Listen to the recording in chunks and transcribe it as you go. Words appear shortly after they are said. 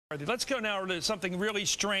Let's go now to something really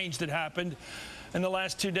strange that happened in the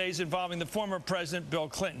last 2 days involving the former President Bill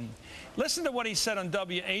Clinton. Listen to what he said on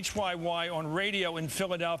WHYY on radio in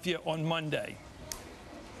Philadelphia on Monday.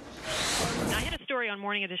 I had a story on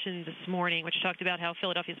Morning Edition this morning which talked about how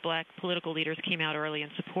Philadelphia's black political leaders came out early in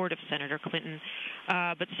support of Senator Clinton,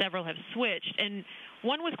 but several have switched. And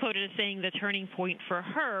one was quoted as saying the turning point for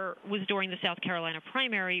her was during the South Carolina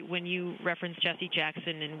primary when you referenced Jesse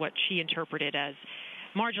Jackson and what she interpreted as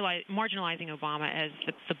marginalizing Obama as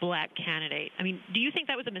the black candidate. I mean, do you think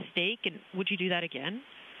that was a mistake, and would you do that again?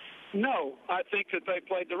 No, I think that they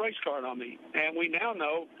played the race card on me, and we now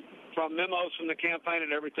know from memos from the campaign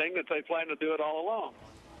and everything that they plan to do it all along.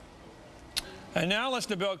 And now listen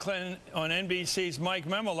to Bill Clinton on NBC's Mike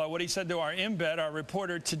Memolo, what he said to our embed, our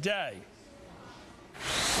reporter today.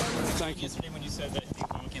 Thank you. Yesterday when you said that the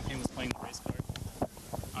Obama campaign was playing the race card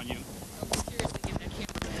on you.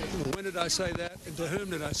 When did I say that? And to whom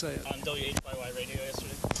did I say it? On WHYY radio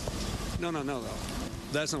yesterday. No.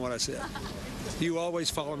 That's not what I said. You always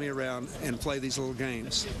follow me around and play these little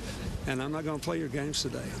games. And I'm not going to play your games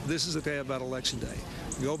today. This is a day about Election Day.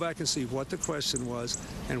 Go back and see what the question was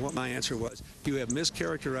and what my answer was. You have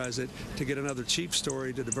mischaracterized it to get another cheap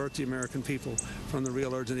story to divert the American people from the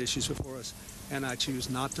real urgent issues before us. And I choose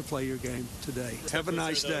not to play your game today. Have a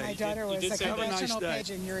nice day. My daughter was a congressional page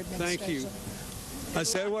in your administration. Thank you. I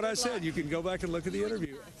said what I said. You can go back and look at the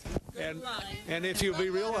interview. And if you'll be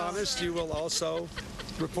real honest, you will also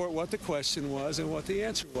report what the question was and what the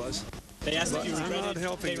answer was. They asked if you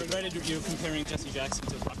regretted you comparing Jesse Jackson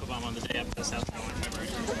to Barack Obama on the day after the South Carolina primary.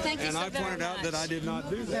 Thank you and so I pointed out that I did not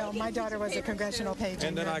do that. Well, my daughter was a congressional page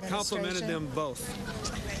and that I complimented them both.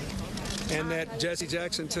 And that Jesse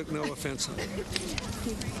Jackson took no offense on it.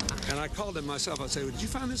 And I called him myself. I said, "Did you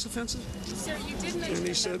find this offensive?" Sir, you didn't. And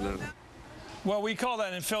he said no. Well, we call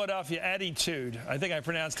that in Philadelphia attitude. I think I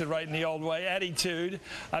pronounced it right in the old way, attitude,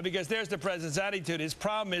 because there's the president's attitude. His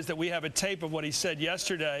problem is that we have a tape of what he said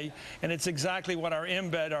yesterday, and it's exactly what our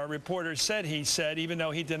embed, our reporter, said he said, even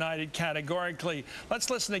though he denied it categorically.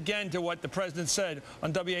 Let's listen again to what the president said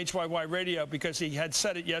on WHYY radio, because he had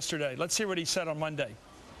said it yesterday. Let's hear what he said on Monday,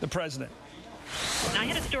 the president. I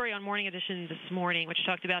had a story on Morning Edition this morning which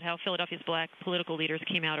talked about how Philadelphia's black political leaders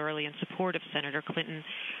came out early in support of Senator Clinton,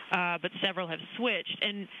 but several have switched.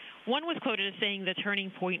 And one was quoted as saying the turning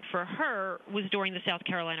point for her was during the South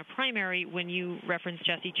Carolina primary when you referenced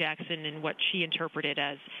Jesse Jackson and what she interpreted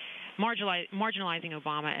as marginalizing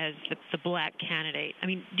Obama as the black candidate. I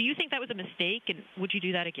mean, do you think that was a mistake, and would you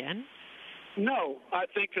do that again? No, I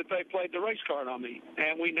think that they played the race card on me,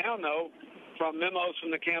 and we now know from memos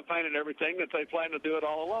from the campaign and everything that they plan to do it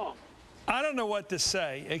all along. I don't know what to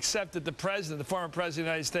say, except that the president, the former president of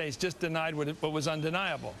the United States, just denied what was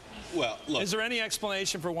undeniable. Well, look. Is there any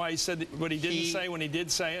explanation for why he said what he didn't say when he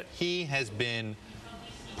did say it? He has been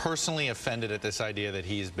personally offended at this idea that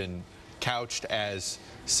he's been couched as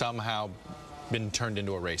somehow been turned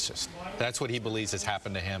into a racist. That's what he believes has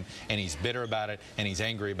happened to him, and he's bitter about it, and he's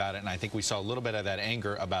angry about it, and I think we saw a little bit of that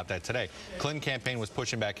anger about that today. Clinton campaign was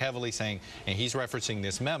pushing back heavily, saying, and he's referencing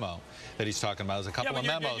this memo that he's talking about. There's a couple of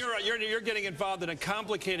memos. You're getting involved in a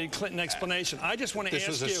complicated Clinton explanation. I just want to ask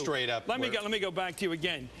you. This was a straight up. Let me go back to you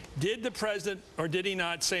again. Did the president, or did he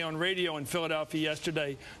not, say on radio in Philadelphia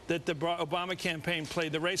yesterday that the Obama campaign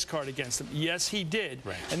played the race card against him? Yes, he did.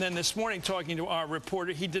 Right. And then this morning, talking to our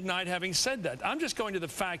reporter, he denied having said that. I'm just going to the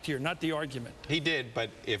fact here, not the argument. He did,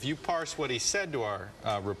 but if you parse what he said to our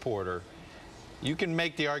reporter, you can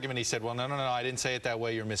make the argument he said, well, no, I didn't say it that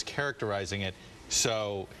way. You're mischaracterizing it.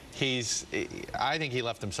 So I think he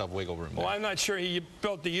left himself wiggle room there. Well, I'm not sure he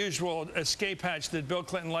built the usual escape hatch that Bill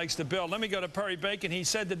Clinton likes to build. Let me go to Perry Bacon. He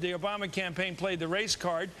said that the Obama campaign played the race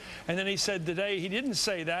card, and then he said today he didn't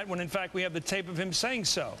say that, when in fact we have the tape of him saying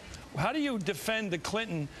so. How do you defend the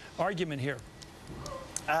Clinton argument here?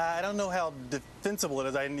 I don't know how defensible it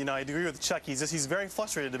is. I agree with Chuck. He's very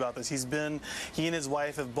frustrated about this. He and his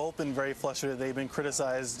wife have both been very frustrated. They've been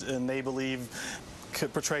criticized, and they believe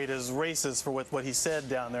portrayed as racist for what he said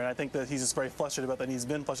down there. And I think that he's just very frustrated about that. And he's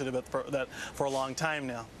been frustrated about that for a long time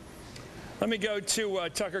now. Let me go to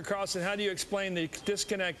Tucker Carlson. How do you explain the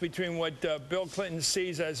disconnect between what Bill Clinton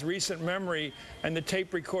sees as recent memory and the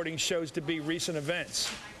tape recording shows to be recent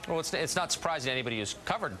events? Well, it's not surprising to anybody who's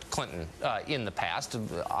covered Clinton in the past.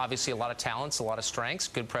 Obviously, a lot of talents, a lot of strengths,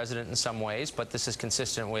 good president in some ways, but this is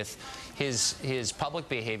consistent with his public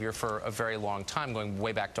behavior for a very long time, going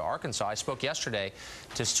way back to Arkansas. I spoke yesterday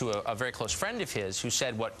just to a very close friend of his who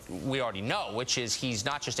said what we already know, which is he's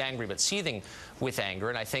not just angry but seething with anger,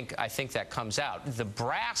 and I think that comes out. The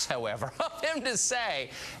brass, however, of him to say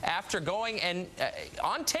after going and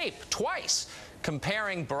on tape twice,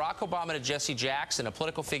 comparing Barack Obama to Jesse Jackson, a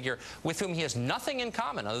political figure with whom he has nothing in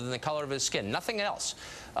common other than the color of his skin, nothing else.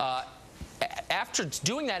 After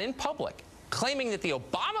doing that in public, claiming that the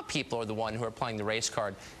Obama people are the one who are playing the race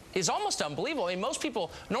card is almost unbelievable. I mean, most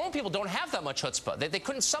people, normal people don't have that much chutzpah. They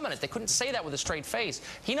couldn't summon it. They couldn't say that with a straight face.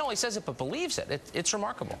 He not only says it, but believes it. It's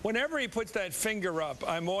remarkable. Whenever he puts that finger up,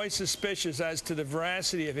 I'm always suspicious as to the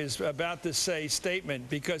veracity of his about-to-say statement,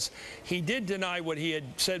 because he did deny what he had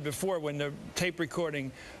said before when the tape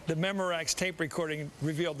recording, the Memorex tape recording,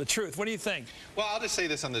 revealed the truth. What do you think? Well, I'll just say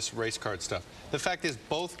this on this race card stuff. The fact is,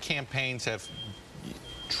 both campaigns have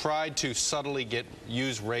tried to subtly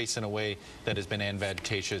use race in a way that has been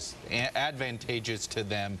advantageous to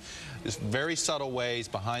them. There's very subtle ways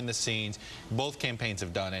behind the scenes. Both campaigns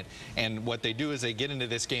have done it. And what they do is they get into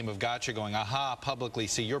this game of gotcha, going, aha, publicly,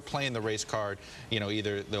 see, you're playing the race card, you know,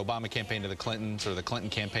 either the Obama campaign to the Clintons or the Clinton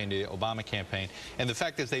campaign to the Obama campaign. And the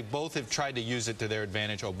fact is they both have tried to use it to their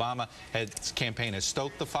advantage. Obama's campaign has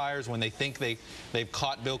stoked the fires. When they think they've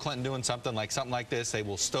caught Bill Clinton doing something like this, they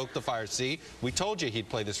will stoke the fires. See, we told you he'd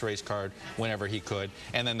play this race card whenever he could.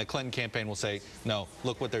 And then the Clinton campaign will say, no,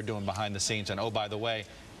 look what they're doing behind the scenes. And oh, by the way,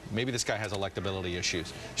 maybe this guy has electability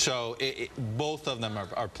issues. So both of them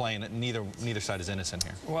are playing. Neither side is innocent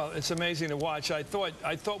here. Well, it's amazing to watch. I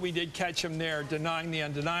thought we did catch him there denying the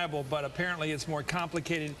undeniable, but apparently it's more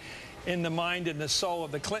complicated in the mind and the soul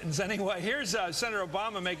of the Clintons. Anyway, here's Senator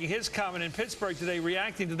Obama making his comment in Pittsburgh today,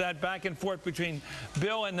 reacting to that back and forth between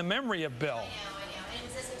Bill and the memory of Bill.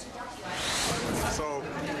 So,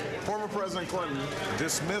 former President Clinton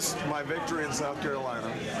dismissed my victory in South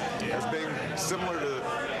Carolina as being similar to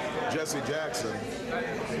Jesse Jackson,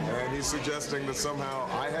 and he's suggesting that somehow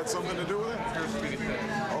I had something to do with it?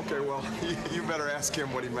 Okay, well, you better ask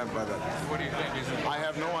him what he meant by that. What do you think? I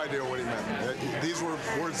have no idea what he meant. These were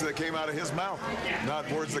words that came out of his mouth, not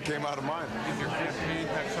words that came out of mine. Did your campaign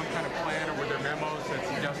have some kind of plan, or were there memos that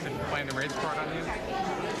suggested playing the race card on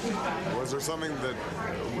you? Was there something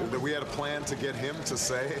that we had a plan to get him to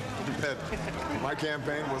say that my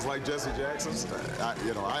campaign was like Jesse Jackson's?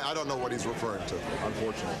 I don't know what he's referring to,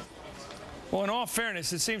 unfortunately. Well, in all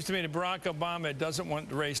fairness, it seems to me that Barack Obama doesn't want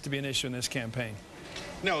the race to be an issue in this campaign.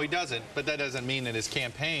 No, he doesn't. But that doesn't mean that his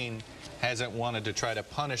campaign hasn't wanted to try to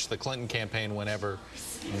punish the Clinton campaign whenever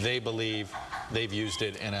they believe they've used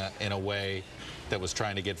it in a way that was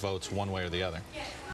trying to get votes one way or the other.